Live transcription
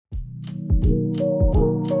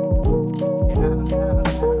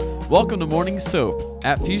Welcome to Morning Soap.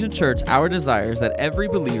 At Fusion Church, our desire is that every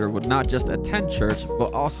believer would not just attend church,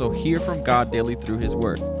 but also hear from God daily through His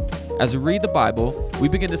Word. As we read the Bible, we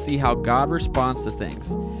begin to see how God responds to things.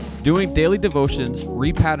 Doing daily devotions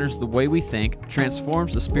repatterns the way we think,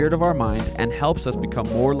 transforms the spirit of our mind, and helps us become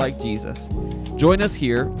more like Jesus. Join us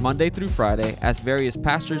here, Monday through Friday, as various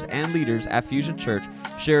pastors and leaders at Fusion Church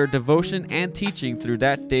share devotion and teaching through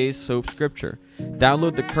that day's soap scripture.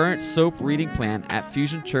 Download the current soap reading plan at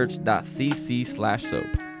fusionchurch.cc/soap.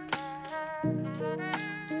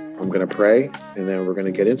 I'm going to pray, and then we're going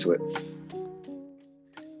to get into it.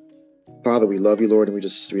 Father, we love you, Lord, and we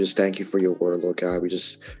just thank you for your word, Lord God. We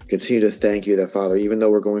just continue to thank you that, Father, even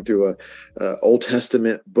though we're going through a Old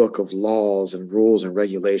Testament book of laws and rules and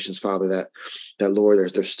regulations, Father, that Lord,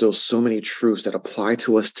 there's still so many truths that apply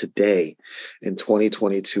to us today in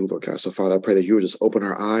 2022, Lord God. So, Father, I pray that you would just open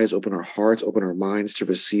our eyes, open our hearts, open our minds to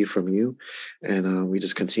receive from you. And we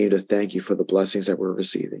just continue to thank you for the blessings that we're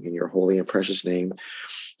receiving. In your holy and precious name,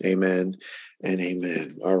 amen and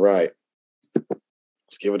amen. All right.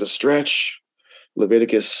 Let's give it a stretch.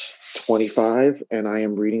 Leviticus 25, and I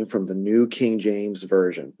am reading from the New King James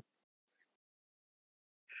Version.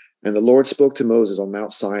 And the Lord spoke to Moses on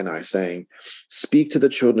Mount Sinai, saying, "Speak to the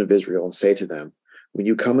children of Israel and say to them, when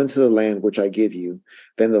you come into the land which I give you,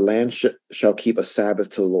 then the land shall keep a Sabbath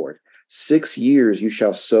to the Lord. 6 years you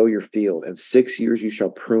shall sow your field, and 6 years you shall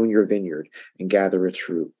prune your vineyard and gather its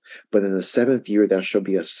fruit. But in the 7th year there shall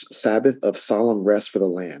be a Sabbath of solemn rest for the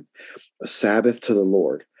land, a Sabbath to the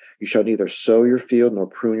Lord. You shall neither sow your field nor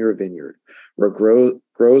prune your vineyard. Where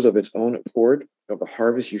grows of its own accord of the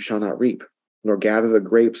harvest you shall not reap, nor gather the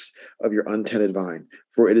grapes of your untended vine,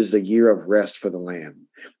 for it is the year of rest for the land.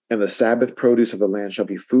 And the Sabbath produce of the land shall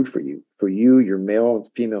be food for you, your male and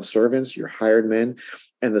female servants, your hired men,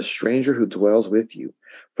 and the stranger who dwells with you,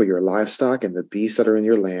 for your livestock and the beasts that are in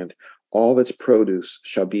your land, all its produce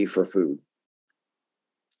shall be for food."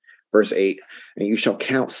 Verse 8, "And you shall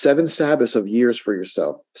count 7 Sabbaths of years for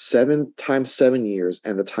yourself, 7 times 7 years,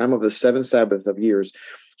 and the time of the 7 Sabbath of years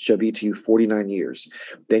shall be to you 49 years.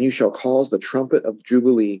 Then you shall cause the trumpet of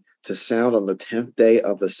Jubilee to sound on the 10th day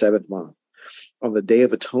of the 7th month. On the day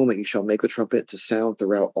of atonement you shall make the trumpet to sound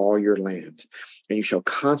throughout all your land. And you shall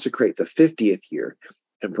consecrate the 50th year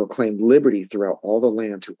and proclaim liberty throughout all the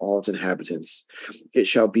land to all its inhabitants. It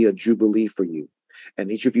shall be a jubilee for you.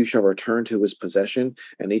 And each of you shall return to his possession,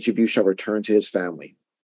 and each of you shall return to his family.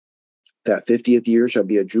 That 50th year shall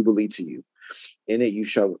be a jubilee to you. In it you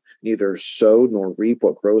shall neither sow nor reap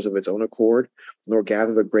what grows of its own accord, nor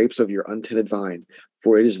gather the grapes of your untended vine,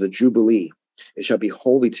 for it is the jubilee. It shall be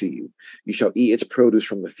holy to you. You shall eat its produce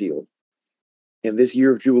from the field. In this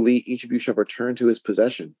year of jubilee, each of you shall return to his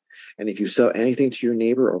possession. And if you sell anything to your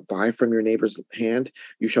neighbor or buy from your neighbor's hand,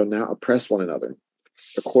 you shall not oppress one another.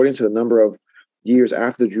 According to the number of years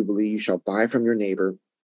after the Jubilee, you shall buy from your neighbor,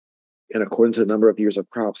 and according to the number of years of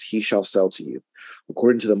crops, he shall sell to you.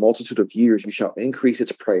 According to the multitude of years, you shall increase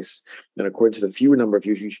its price, and according to the fewer number of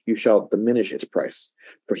years, you shall diminish its price.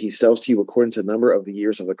 For he sells to you according to the number of the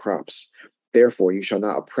years of the crops. Therefore, you shall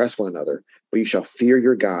not oppress one another, but you shall fear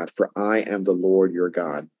your God, for I am the Lord your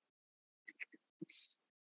God."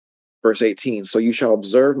 Verse 18, "So you shall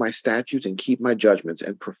observe my statutes and keep my judgments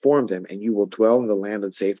and perform them, and you will dwell in the land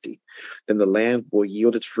in safety. Then the land will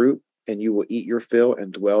yield its fruit, and you will eat your fill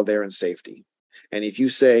and dwell there in safety. And if you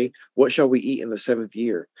say, what shall we eat in the 7th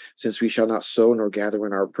year, since we shall not sow nor gather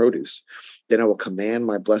in our produce? Then I will command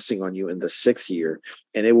my blessing on you in the 6th year,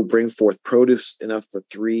 and it will bring forth produce enough for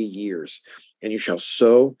 3 years. And you shall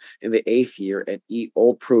sow in the 8th year and eat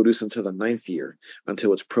old produce until the 9th year.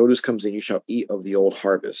 Until its produce comes in, you shall eat of the old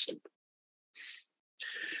harvest.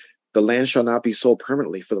 The land shall not be sold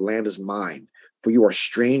permanently, for the land is mine. For you are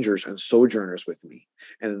strangers and sojourners with me.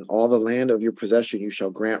 And in all the land of your possession you shall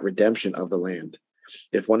grant redemption of the land.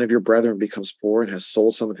 If one of your brethren becomes poor and has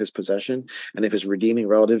sold some of his possession, and if his redeeming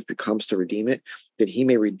relative comes to redeem it, then he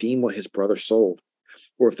may redeem what his brother sold.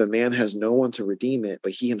 Or if the man has no one to redeem it,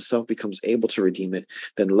 but he himself becomes able to redeem it,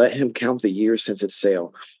 then let him count the years since its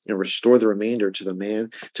sale, and restore the remainder to the man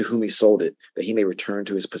to whom he sold it, that he may return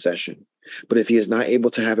to his possession. But if he is not able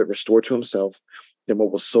to have it restored to himself, then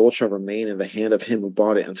what was sold shall remain in the hand of him who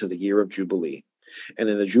bought it until the year of Jubilee. And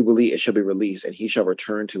in the Jubilee it shall be released, and he shall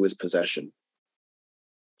return to his possession.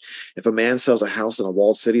 If a man sells a house in a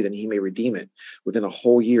walled city, then he may redeem it within a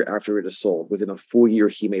whole year after it is sold. Within a full year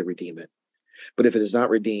he may redeem it. But if it is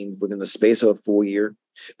not redeemed within the space of a full year,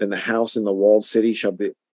 then the house in the walled city shall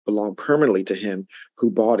belong permanently to him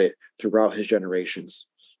who bought it throughout his generations.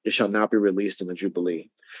 It shall not be released in the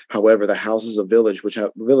Jubilee. However, the houses of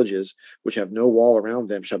villages which have no wall around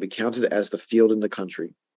them shall be counted as the field in the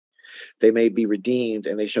country. They may be redeemed,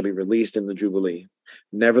 and they shall be released in the Jubilee.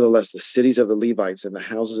 Nevertheless, the cities of the Levites and the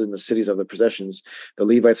houses in the cities of the possessions, the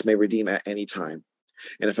Levites may redeem at any time.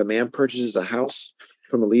 And if a man purchases a house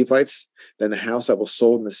from the Levites, then the house that was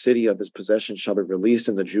sold in the city of his possession shall be released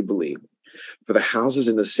in the Jubilee. For the houses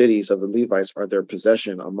in the cities of the Levites are their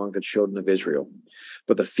possession among the children of Israel.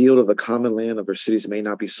 But the field of the common land of their cities may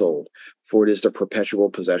not be sold, for it is their perpetual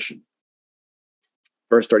possession.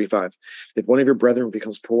 Verse 35, if one of your brethren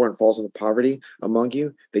becomes poor and falls into poverty among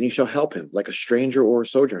you, then you shall help him like a stranger or a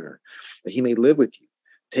sojourner, that he may live with you.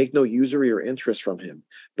 Take no usury or interest from him,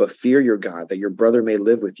 but fear your God, that your brother may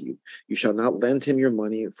live with you. You shall not lend him your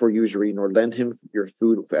money for usury, nor lend him your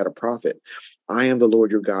food at a profit. I am the Lord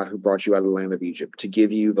your God, who brought you out of the land of Egypt, to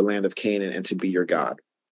give you the land of Canaan and to be your God.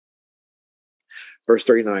 Verse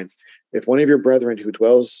 39, if one of your brethren who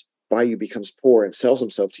dwells by you becomes poor and sells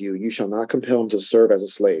himself to you, you shall not compel him to serve as a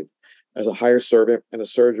slave. As a hired servant and a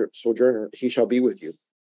sojourner, he shall be with you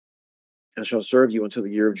and shall serve you until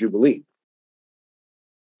the year of Jubilee.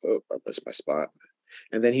 Oh, I missed my spot.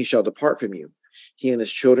 And then he shall depart from you, he and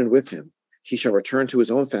his children with him. He shall return to his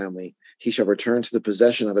own family. He shall return to the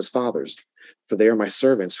possession of his fathers. For they are my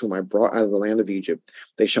servants, whom I brought out of the land of Egypt.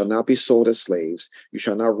 They shall not be sold as slaves. You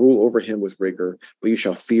shall not rule over him with rigor, but you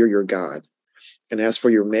shall fear your God. And as for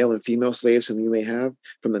your male and female slaves whom you may have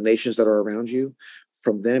from the nations that are around you,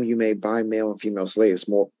 from them you may buy male and female slaves.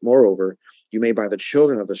 Moreover, you may buy the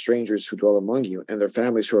children of the strangers who dwell among you and their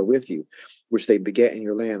families who are with you, which they beget in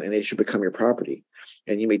your land, and they shall become your property.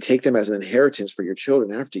 And you may take them as an inheritance for your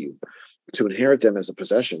children after you, to inherit them as a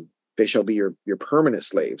possession. They shall be your permanent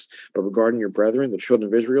slaves. But regarding your brethren, the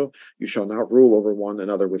children of Israel, you shall not rule over one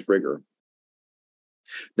another with rigor.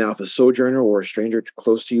 Now, if a sojourner or a stranger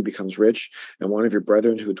close to you becomes rich, and one of your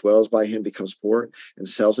brethren who dwells by him becomes poor, and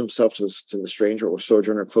sells himself to the stranger or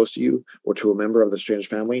sojourner close to you, or to a member of the stranger's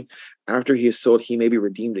family, after he is sold, he may be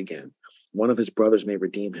redeemed again. One of his brothers may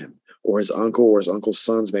redeem him, or his uncle or his uncle's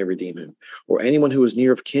sons may redeem him, or anyone who is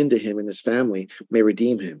near of kin to him in his family may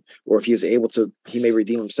redeem him, or if he is able to, he may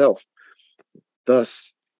redeem himself.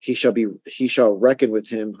 Thus he shall reckon with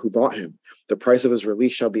him who bought him. The price of his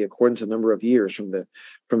release shall be according to the number of years from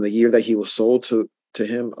the year that he was sold to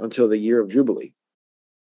him until the year of Jubilee.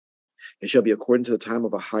 It shall be according to the time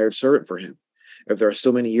of a hired servant for him. If there are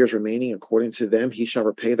still many years remaining, according to them, he shall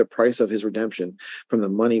repay the price of his redemption from the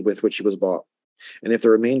money with which he was bought. And if there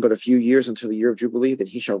remain but a few years until the year of Jubilee, then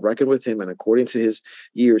he shall reckon with him, and according to his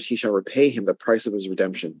years he shall repay him the price of his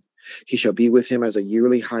redemption. He shall be with him as a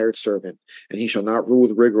yearly hired servant, and he shall not rule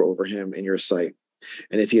with rigor over him in your sight.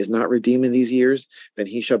 And if he is not redeemed in these years, then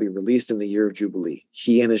he shall be released in the year of Jubilee,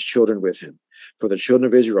 he and his children with him. For the children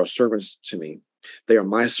of Israel are servants to me. They are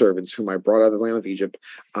my servants, whom I brought out of the land of Egypt.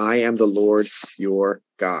 I am the Lord your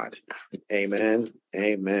God. Amen.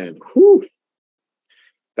 Amen. Whew.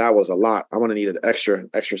 That was a lot. I'm going to need an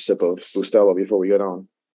extra sip of Bustelo before we get on.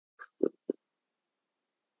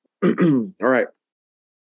 All right.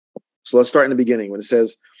 So let's start in the beginning when it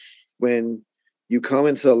says, when you come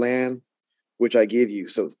into the land which I give you.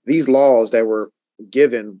 So these laws that were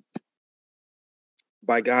given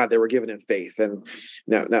by God, they were given in faith. And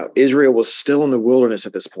now Israel was still in the wilderness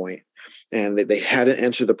at this point, and they hadn't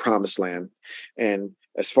entered the promised land. And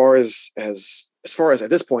as far as at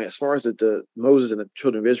this point, as far as the Moses and the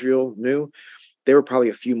children of Israel knew, they were probably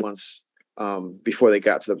a few months before they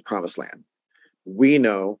got to the promised land. We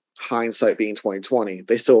know, hindsight being 2020,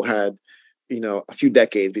 they still had a few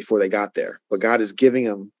decades before they got there, but God is giving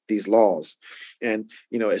them these laws. And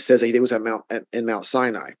it says that he was at Mount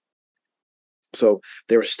Sinai, so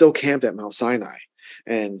they were still camped at Mount Sinai,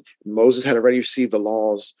 and Moses had already received the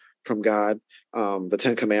laws from God, the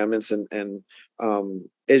 10 Commandments, and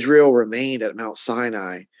Israel remained at Mount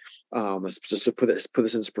Sinai. Just to put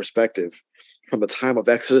this into perspective, from the time of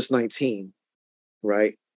Exodus 19,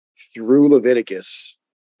 right, through Leviticus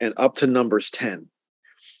and up to Numbers 10.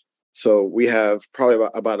 So we have probably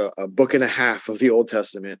about a book and a half of the Old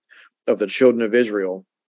Testament of the children of Israel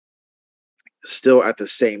still at the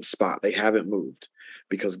same spot. They haven't moved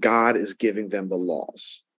because God is giving them the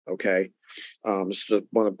laws. Okay. Just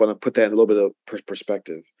want to put that in a little bit of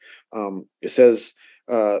perspective. It says,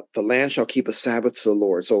 the land shall keep a Sabbath to the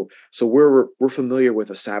Lord. So we're familiar with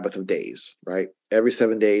a Sabbath of days, right? Every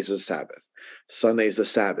 7 days is a Sabbath. Sunday is the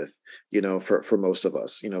Sabbath, for most of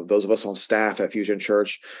us. Those of us on staff at Fusion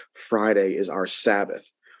Church, Friday is our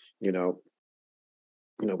Sabbath. We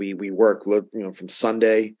work, from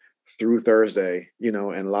Sunday through Thursday, and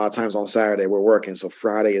a lot of times on Saturday we're working. So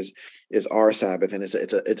Friday is our Sabbath, and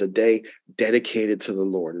it's a day dedicated to the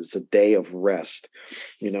Lord. It's a day of rest,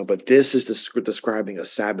 But this is describing a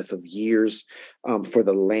Sabbath of years for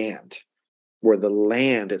the land, where the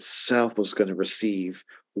land itself was going to receive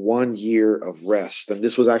 1 year of rest. And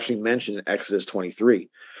this was actually mentioned in Exodus 23,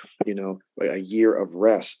 like a year of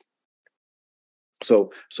rest.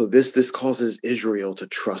 So this causes Israel to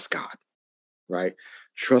trust God, right?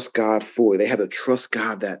 Trust God fully. They had to trust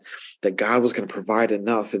God that God was going to provide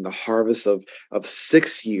enough in the harvest of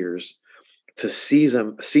 6 years to see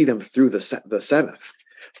them through the seventh,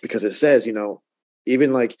 because it says,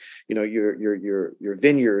 even like, your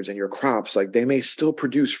vineyards and your crops, like they may still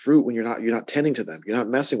produce fruit when you're not tending to them, you're not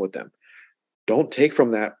messing with them. Don't take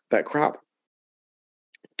from that crop.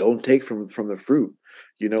 Don't take from the fruit.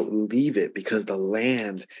 Leave it, because the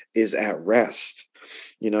land is at rest.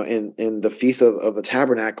 In the Feast of the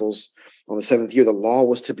Tabernacles on the 7th year, the law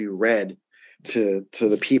was to be read to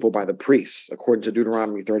the people by the priests, according to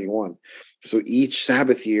Deuteronomy 31. So each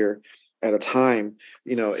Sabbath year at a time,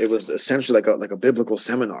 it was essentially like a biblical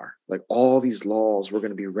seminar. Like all these laws were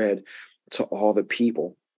going to be read to all the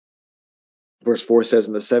people. Verse 4 says,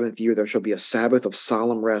 in the 7th year, there shall be a Sabbath of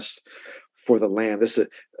solemn rest for the land. This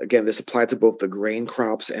applied to both the grain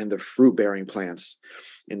crops and the fruit-bearing plants.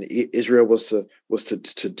 And Israel was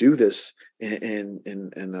to do this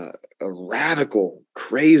in a radical,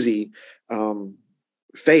 crazy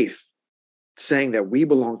faith, saying that we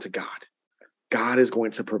belong to God. God is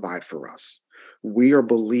going to provide for us. We are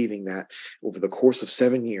believing that over the course of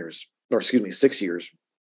 6 years,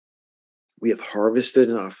 we have harvested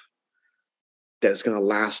enough that it's going to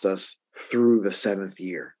last us through the 7th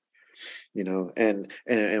year. And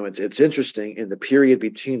it's interesting, in the period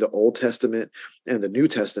between the Old Testament and the New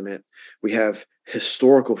Testament, we have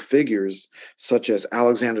historical figures such as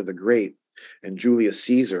Alexander the Great and Julius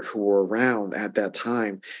Caesar, who were around at that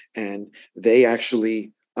time, and they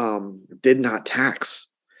actually did not tax,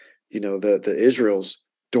 the Israels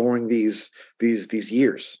during these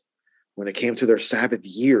years. When it came to their Sabbath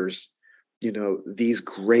years, these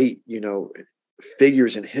great,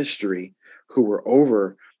 figures in history who were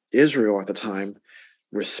over Israel at the time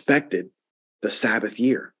respected the Sabbath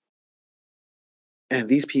year. And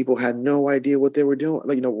these people had no idea what they were doing,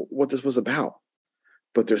 what this was about.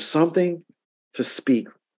 But there's something to speak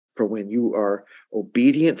for when you are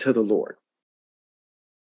obedient to the Lord,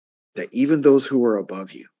 that even those who are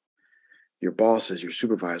above you, your bosses, your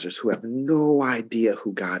supervisors, who have no idea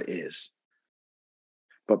who God is,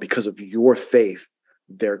 but because of your faith,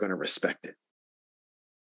 they're going to respect it.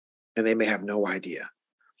 And they may have no idea.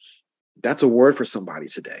 That's a word for somebody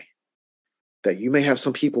today, that you may have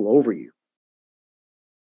some people over you,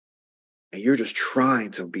 and you're just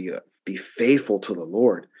trying to be faithful to the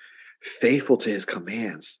Lord, faithful to his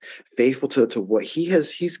commands, faithful to what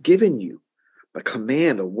he's given you, a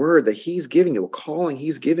command, a word that he's giving you, a calling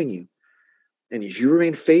he's giving you. And if you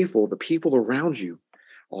remain faithful, the people around you,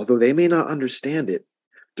 although they may not understand it,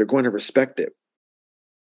 they're going to respect it.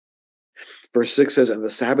 Verse 6 says, and the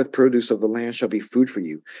Sabbath produce of the land shall be food for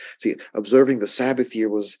you. See, observing the Sabbath year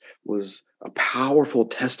was a powerful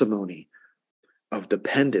testimony of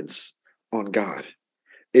dependence on God.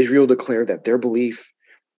 Israel declared that their belief,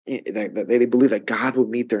 that they believed that God would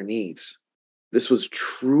meet their needs. This was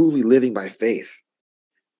truly living by faith.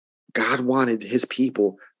 God wanted his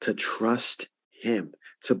people to trust him,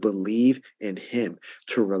 to believe in him,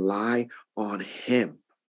 to rely on him.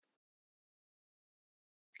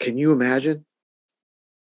 Can you imagine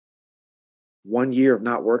 1 year of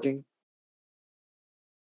not working,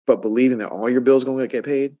 but believing that all your bills are going to get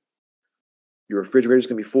paid? Your refrigerator is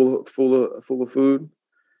going to be full of food.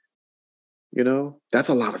 That's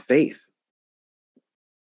a lot of faith.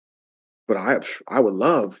 But I would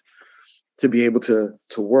love to be able to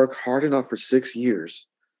work hard enough for 6 years,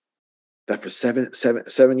 that for seven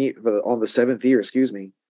years, on the 7th year,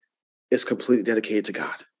 it's completely dedicated to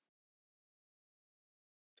God.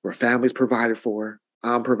 Where family's provided for,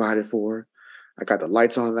 I'm provided for. I got the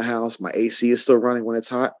lights on in the house. My AC is still running when it's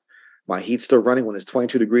hot. My heat's still running when it's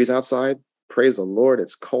 22 degrees outside. Praise the Lord,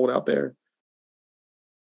 it's cold out there.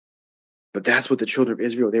 But that's what the children of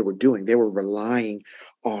Israel, they were doing. They were relying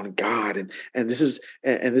on God. And this is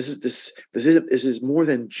more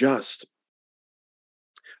than just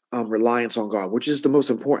reliance on God, which is the most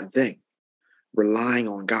important thing, relying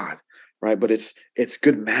on God, right? But it's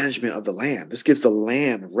good management of the land. This gives the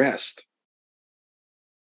land rest.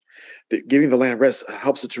 Giving the land rest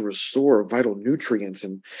helps it to restore vital nutrients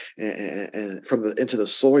and into the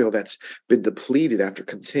soil that's been depleted after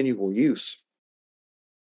continual use.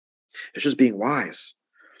 It's just being wise.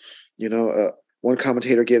 One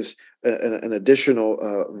commentator gives an additional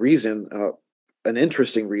reason, an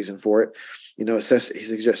interesting reason for it. It says he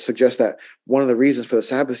suggests that one of the reasons for the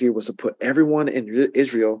Sabbath year was to put everyone in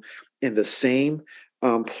Israel in the same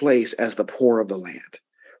place as the poor of the land,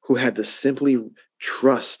 who had to simply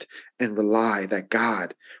trust and rely that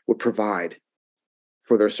God would provide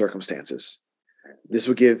for their circumstances. This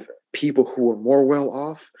would give people who were more well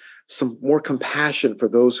off some more compassion for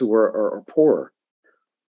those who are poorer,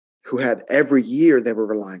 who had every year they were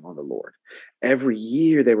relying on the Lord. Every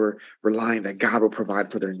year they were relying that God will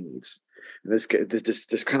provide for their needs. And this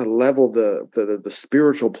kind of leveled the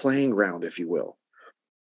spiritual playing ground, if you will.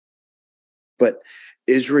 But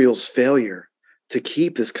Israel's failure to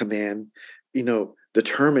keep this command,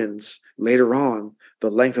 determines later on the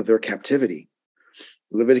length of their captivity.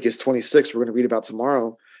 Leviticus 26, we're going to read about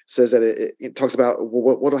tomorrow, says that it talks about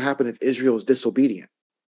what will happen if Israel is disobedient.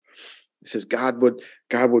 It says God would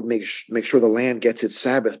make sure the land gets its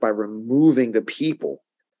Sabbath by removing the people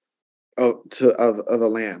of the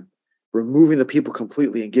land, removing the people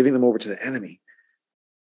completely and giving them over to the enemy.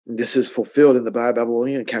 And this is fulfilled in the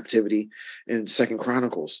Babylonian captivity in 2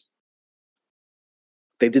 Chronicles.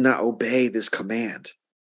 They did not obey this command.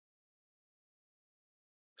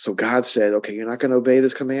 So God said, okay, you're not going to obey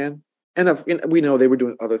this command. And we know they were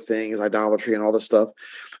doing other things, idolatry and all this stuff,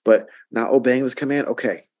 but not obeying this command.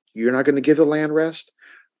 Okay, you're not going to give the land rest.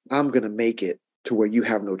 I'm going to make it to where you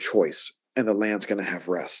have no choice and the land's going to have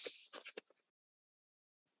rest.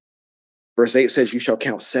 Verse 8 says, you shall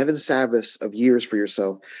count 7 Sabbaths of years for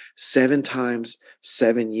yourself, 7 times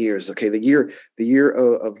 7 years. Okay, the year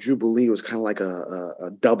of Jubilee was kind of like a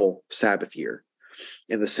double Sabbath year,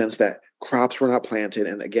 in the sense that crops were not planted.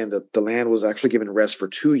 And again, the land was actually given rest for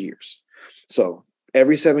 2 years. So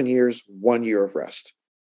every 7 years, 1 year of rest,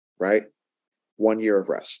 right? 1 year of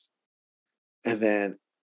rest. And then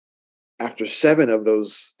after 7 of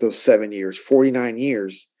those 7 years, 49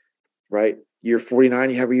 years, right? Year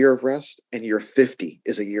 49, you have a year of rest, and year 50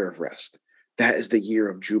 is a year of rest. That is the year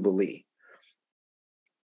of Jubilee,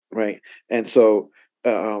 right? And so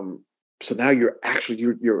now you're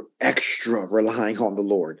extra relying on the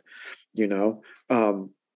Lord,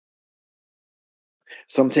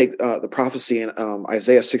 Some take the prophecy in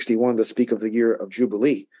Isaiah 61 to speak of the year of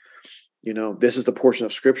Jubilee. This is the portion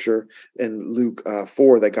of scripture in Luke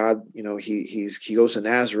 4 that God, he goes to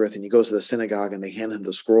Nazareth and he goes to the synagogue and they hand him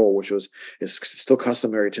the scroll, which is still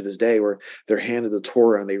customary to this day, where they're handed the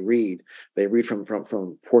Torah and they read from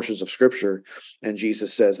portions of scripture. And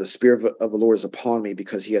Jesus says, the Spirit of the Lord is upon me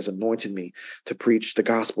because he has anointed me to preach the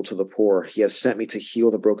gospel to the poor. He has sent me to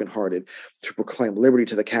heal the brokenhearted, to proclaim liberty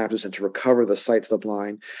to the captives and to recover the sight to the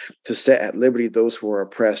blind, to set at liberty those who are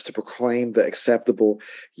oppressed, to proclaim the acceptable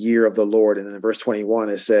year of the Lord. And then in verse 21,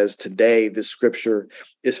 it says, today this scripture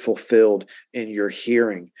is fulfilled in your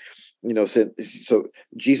hearing. So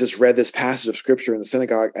Jesus read this passage of scripture in the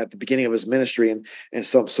synagogue at the beginning of his ministry. And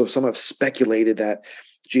some have speculated that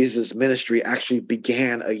Jesus' ministry actually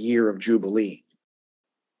began a year of Jubilee.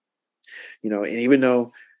 And even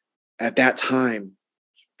though at that time,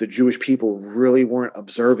 the Jewish people really weren't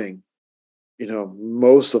observing,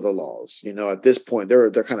 most of the laws, at this point,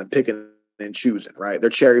 they're kind of picking and choosing, right? They're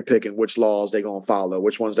cherry picking which laws they're going to follow,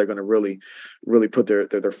 which ones they're going to really, really put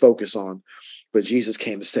their focus on. But Jesus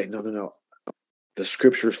came to say, no. The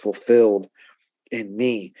scripture is fulfilled in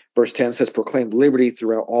me. Verse 10 says, proclaim liberty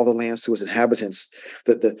throughout all the lands to its inhabitants.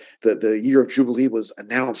 That the year of Jubilee was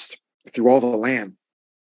announced through all the land.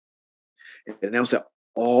 It announced that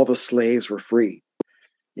all the slaves were free.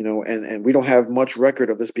 And we don't have much record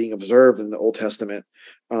of this being observed in the Old Testament,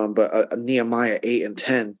 but Nehemiah 8 and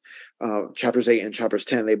 10, chapters 8 and chapters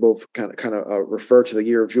 10, they both kind of refer to the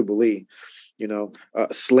year of Jubilee.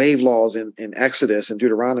 Slave laws in Exodus and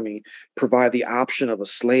Deuteronomy provide the option of a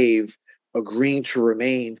slave agreeing to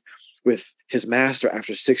remain with his master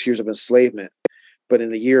after 6 years of enslavement. But in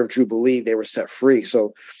the year of Jubilee, they were set free.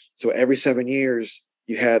 So every 7 years,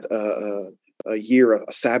 you had a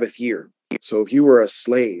Sabbath year. So if you were a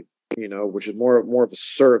slave, which is more of a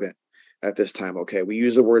servant at this time, okay, we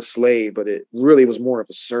use the word slave, but it really was more of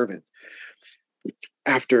a servant.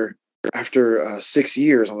 After 6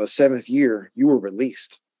 years, on the 7th year, you were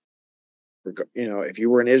released. If you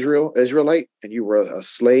were an Israelite and you were a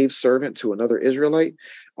slave servant to another Israelite,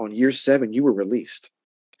 on year 7, you were released.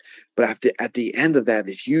 But at the end of that,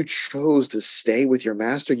 if you chose to stay with your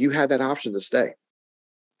master, you had that option to stay.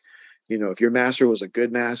 If your master was a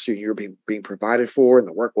good master, you were being provided for, and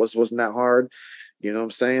the work wasn't that hard, what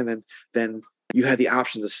I'm saying? Then you had the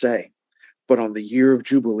option to stay. But on the year of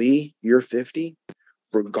Jubilee, year 50,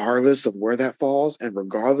 regardless of where that falls, and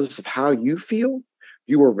regardless of how you feel,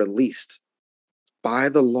 You were released. By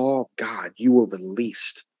the law of God, you were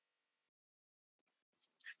released.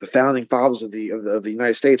 The founding fathers of the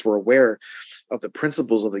United States were aware of the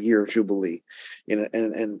principles of the year of Jubilee,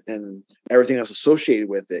 and everything that's associated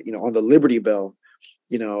with it. On the Liberty Bell,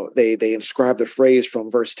 they inscribed the phrase from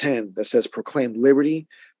verse 10 that says, "Proclaim liberty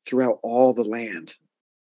throughout all the land."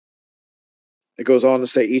 It goes on to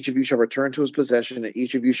say, "Each of you shall return to his possession, and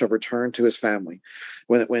each of you shall return to his family."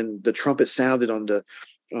 When the trumpet sounded on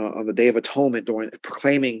the Day of Atonement during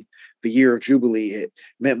proclaiming the year of Jubilee, it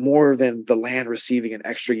meant more than the land receiving an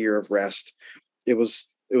extra year of rest. It was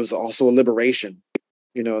also a liberation.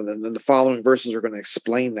 And then the following verses are going to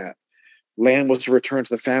explain that. Land was to return to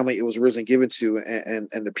the family it was originally given to,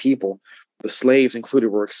 and the people, the slaves included,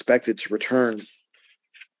 were expected to return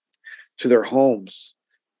to their homes.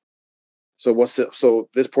 So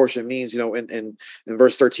this portion means, in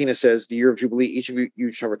verse 13, it says, "The year of Jubilee, each of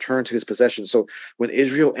you shall return to his possession." So when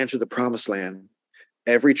Israel entered the promised land,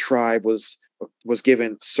 every tribe was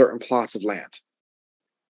given certain plots of land.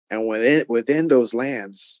 And within those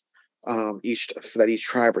lands, each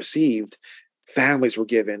tribe received, families were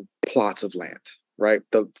given plots of land, right?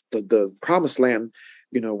 The promised land,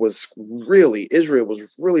 Israel was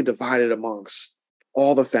really divided amongst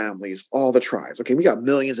all the families, all the tribes. Okay, we got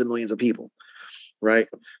millions and millions of people, right?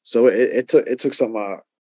 So it took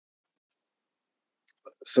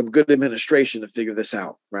some good administration to figure this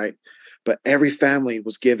out, right? But every family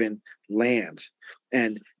was given land,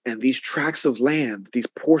 and these tracts of land, these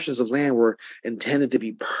portions of land, were intended to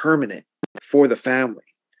be permanent for the family.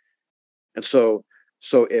 And so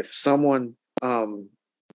if someone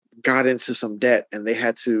got into some debt and they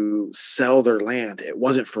had to sell their land, it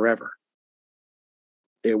wasn't forever.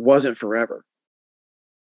 It wasn't forever.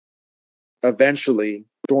 Eventually,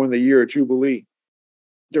 during the year of Jubilee,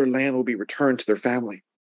 their land will be returned to their family.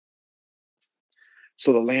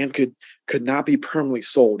 So the land could not be permanently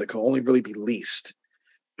sold. It could only really be leased.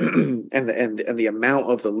 and the amount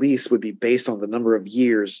of the lease would be based on the number of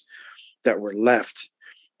years that were left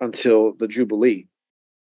until the Jubilee.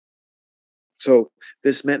 So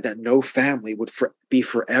this meant that no family would be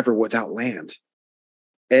forever without land.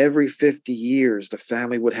 Every 50 years, the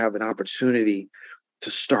family would have an opportunity to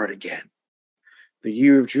start again. The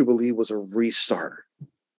year of Jubilee was a restart.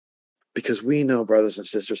 Because we know, brothers and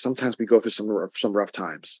sisters, sometimes we go through some rough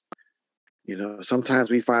times. Sometimes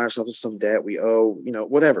we find ourselves in some debt. We owe,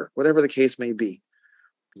 whatever the case may be.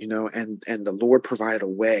 And the Lord provided a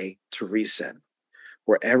way to reset.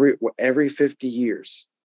 Where every 50 years,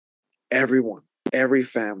 every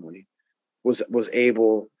family was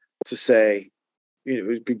able to say,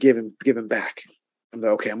 be given back. I'm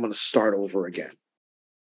like, okay, I'm going to start over again.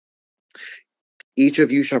 Each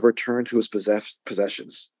of you shall return to his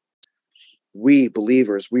possessions. We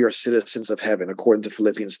believers, we are citizens of heaven, according to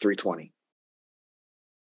Philippians 3:20.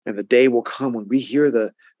 And the day will come when we hear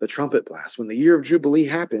the trumpet blast. When the year of Jubilee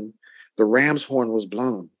happened, the ram's horn was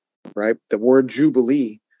blown, right? The word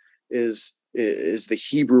Jubilee is the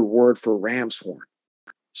Hebrew word for ram's horn.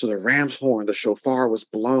 So the ram's horn, the shofar, was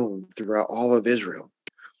blown throughout all of Israel.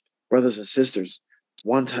 Brothers and sisters,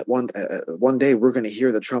 one day we're going to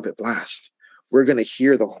hear the trumpet blast. We're going to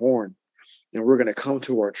hear the horn, and we're going to come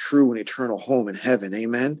to our true and eternal home in heaven.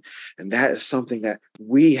 Amen. And that is something that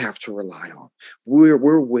we have to rely on.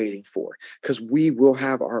 We're waiting for, because we will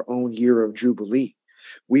have our own year of Jubilee.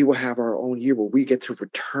 We will have our own year where we get to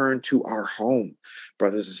return to our home,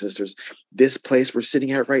 brothers and sisters. This place we're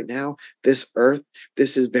sitting at right now, this earth,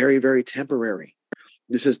 this is very, very temporary.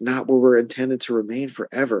 This is not where we're intended to remain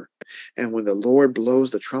forever. And when the Lord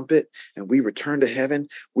blows the trumpet and we return to heaven,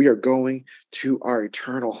 we are going to our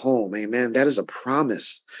eternal home. Amen. That is a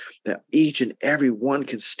promise that each and every one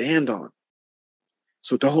can stand on.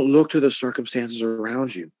 So don't look to the circumstances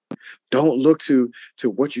around you. Don't look to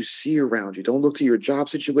what you see around you. Don't look to your job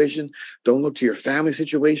situation. Don't look to your family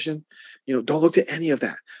situation. Don't look to any of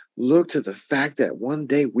that. Look to the fact that one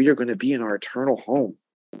day we are going to be in our eternal home.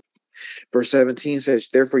 Verse 17 says,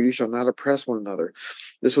 "Therefore you shall not oppress one another."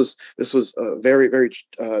 This was very, very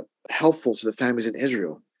helpful to the families in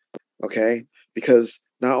Israel. Okay, because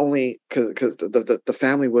not only because the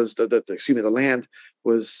family was the land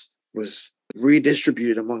was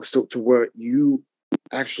redistributed amongst to where you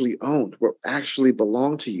actually owned, what actually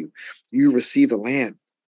belonged to you. You receive the land.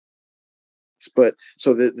 But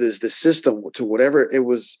so the system, to whatever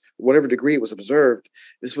degree it was observed,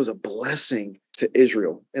 this was a blessing to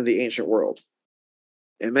Israel in the ancient world.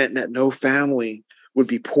 It meant that no family would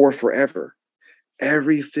be poor forever.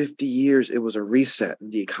 Every 50 years, it was a reset in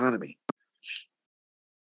the economy.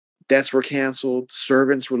 Debts were canceled,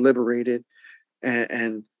 servants were liberated,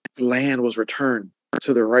 and land was returned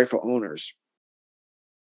to their rightful owners.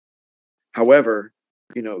 However,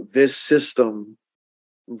 this system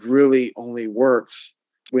really only works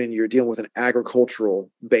when you're dealing with an agricultural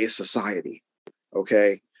based society.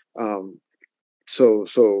 Okay.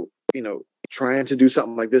 So trying to do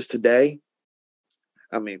something like this today,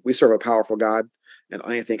 I mean, we serve a powerful God and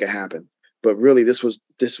anything can happen. But really this was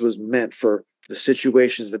meant for the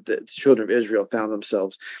situations that the children of Israel found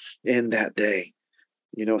themselves in that day.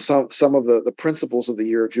 Some of the principles of the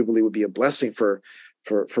year of Jubilee would be a blessing for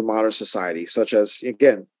modern society, such as,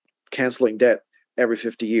 again, canceling debt every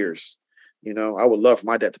 50 years. I would love for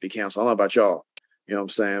my debt to be canceled. I don't know about y'all, you know what I'm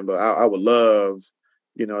saying? But I would love,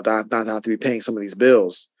 not have to be paying some of these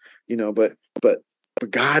bills, but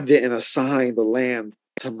God didn't assign the land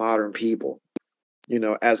to modern people,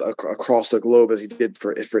 as across the globe as he did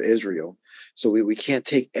for Israel. So we can't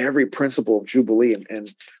take every principle of Jubilee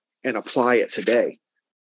and apply it today.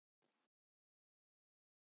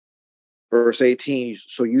 Verse 18,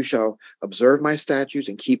 so you shall observe my statutes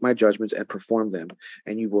and keep my judgments and perform them,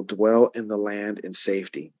 and you will dwell in the land in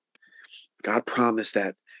safety. God promised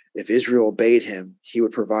that if Israel obeyed him, he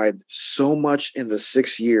would provide so much in the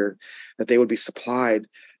 6th year that they would be supplied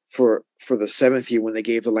for the 7th year when they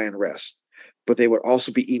gave the land rest. But they would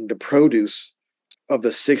also be eating the produce of the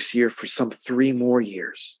 6th year for some 3 more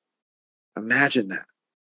years. Imagine that.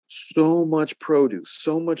 So much produce,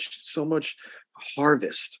 so much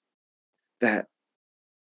harvest, that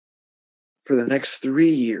for the next 3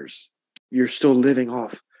 years, you're still living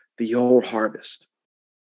off the old harvest.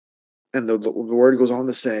 And the word goes on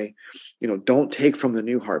to say, don't take from the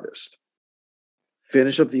new harvest.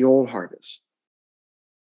 Finish up the old harvest.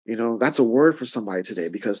 That's a word for somebody today,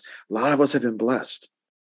 because a lot of us have been blessed.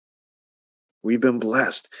 We've been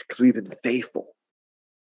blessed because we've been faithful.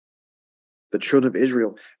 The children of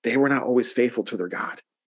Israel, they were not always faithful to their God.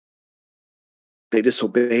 They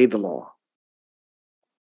disobeyed the law.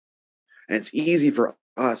 And it's easy for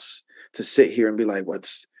us to sit here and be like,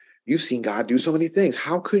 you've seen God do so many things.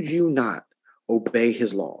 How could you not obey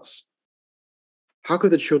his laws? How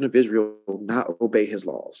could the children of Israel not obey his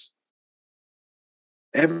laws?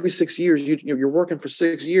 Every 6 years, you're working for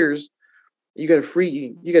 6 years. You got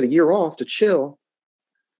a year off to chill.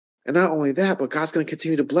 And not only that, but God's going to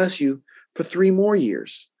continue to bless you for 3 more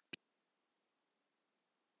years.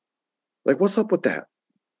 Like, what's up with that?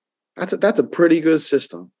 That's a pretty good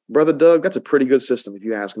system. Brother Doug, that's a pretty good system if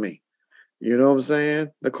you ask me. You know what I'm saying?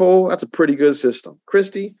 Nicole, that's a pretty good system.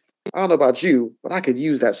 Christy, I don't know about you, but I could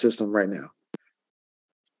use that system right now.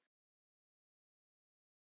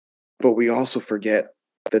 But we also forget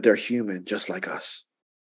that they're human just like us.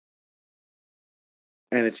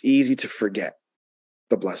 And it's easy to forget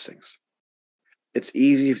the blessings. It's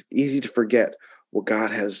easy to forget what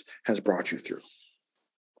God has brought you through.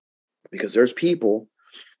 Because there's people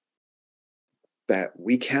that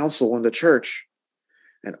we counsel in the church,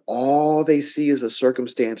 and all they see is the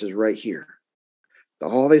circumstances right here.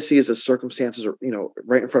 All they see is the circumstances,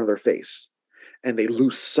 right in front of their face. And they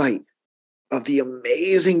lose sight of the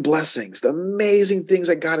amazing blessings, the amazing things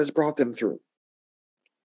that God has brought them through.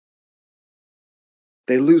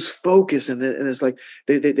 They lose focus, and it's like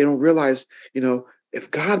they don't realize,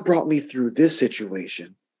 if God brought me through this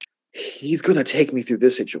situation, he's going to take me through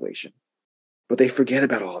this situation. But they forget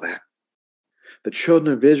about all that. The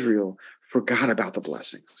children of Israel forgot about the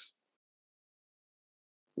blessings.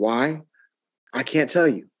 Why? I can't tell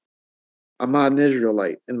you. I'm not an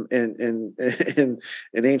Israelite in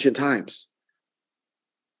ancient times.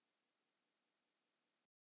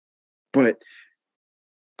 But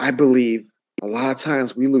I believe a lot of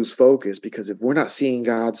times we lose focus because if we're not seeing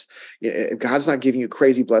if God's not giving you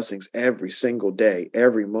crazy blessings every single day,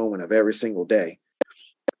 every moment of every single day,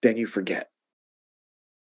 then you forget.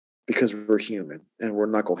 Because we're human and we're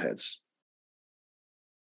knuckleheads.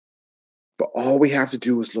 But all we have to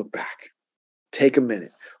do is look back. Take a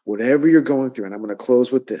minute. Whatever you're going through, and I'm going to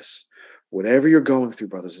close with this. Whatever you're going through,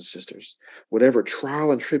 brothers and sisters, whatever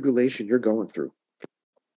trial and tribulation you're going through,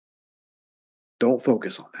 don't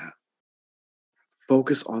focus on that.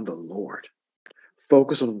 Focus on the Lord.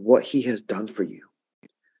 Focus on what he has done for you.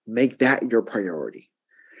 Make that your priority.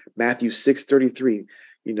 Matthew 6:33,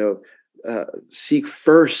 seek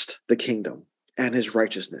first the kingdom and his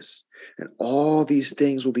righteousness, and all these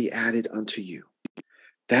things will be added unto you.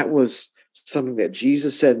 That was something that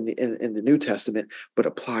Jesus said in the New Testament, but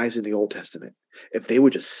applies in the Old Testament. If they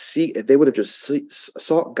would have just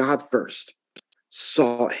sought God first,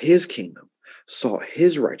 sought his kingdom, sought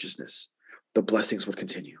his righteousness, the blessings would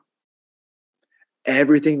continue.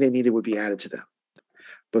 Everything they needed would be added to them,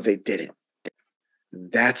 but they didn't.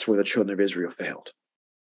 And that's where the children of Israel failed.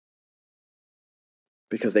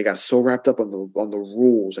 because they got so wrapped up on the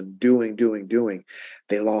rules and doing,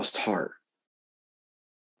 they lost heart.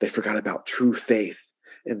 They forgot about true faith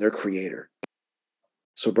in their Creator.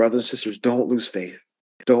 So brothers and sisters, don't lose faith.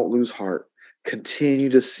 Don't lose heart. Continue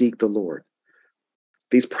to seek the Lord.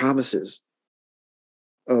 These promises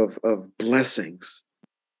of blessings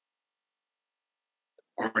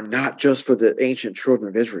are not just for the ancient children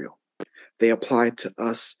of Israel. They apply to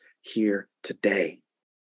us here today.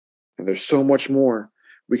 And there's so much more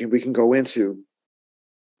we can go into,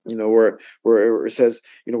 where it says,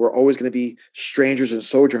 we're always going to be strangers and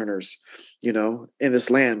sojourners, in this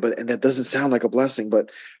land. And that doesn't sound like a blessing, but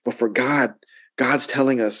for God's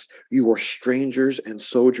telling us, you are strangers and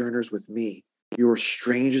sojourners with me. You are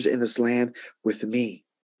strangers in this land with me.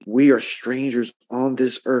 We are strangers on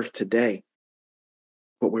this earth today,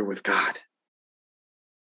 but we're with God.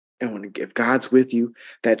 And if God's with you,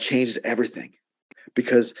 that changes everything.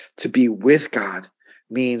 Because to be with God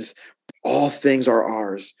means all things are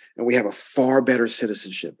ours, and we have a far better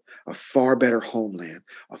citizenship, a far better homeland,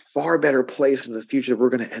 a far better place in the future we're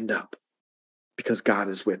going to end up, because God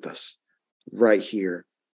is with us right here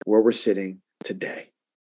where we're sitting today.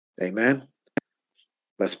 Amen.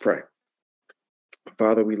 Let's pray.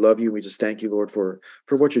 Father, we love you. We just thank you, Lord, for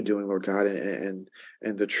what you're doing, Lord God, and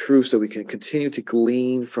the truths that we can continue to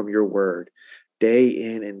glean from your word day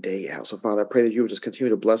in and day out. So, Father, I pray that you would just continue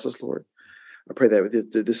to bless us, Lord. I pray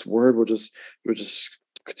that this word will just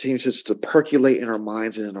continue to percolate in our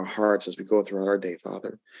minds and in our hearts as we go throughout our day,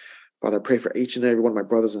 Father. Father, I pray for each and every one of my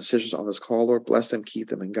brothers and sisters on this call, Lord. Bless them, keep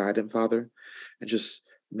them, and guide them, Father. And just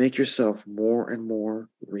make yourself more and more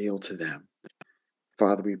real to them.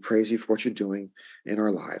 Father, we praise you for what you're doing in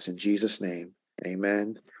our lives. In Jesus' name,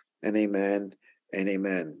 amen and amen and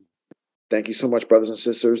amen. Thank you so much, brothers and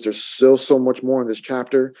sisters. There's still so much more in this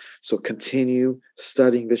chapter. So continue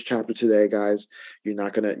studying this chapter today, guys. You're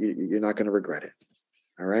not gonna regret it.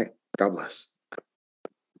 All right. God bless.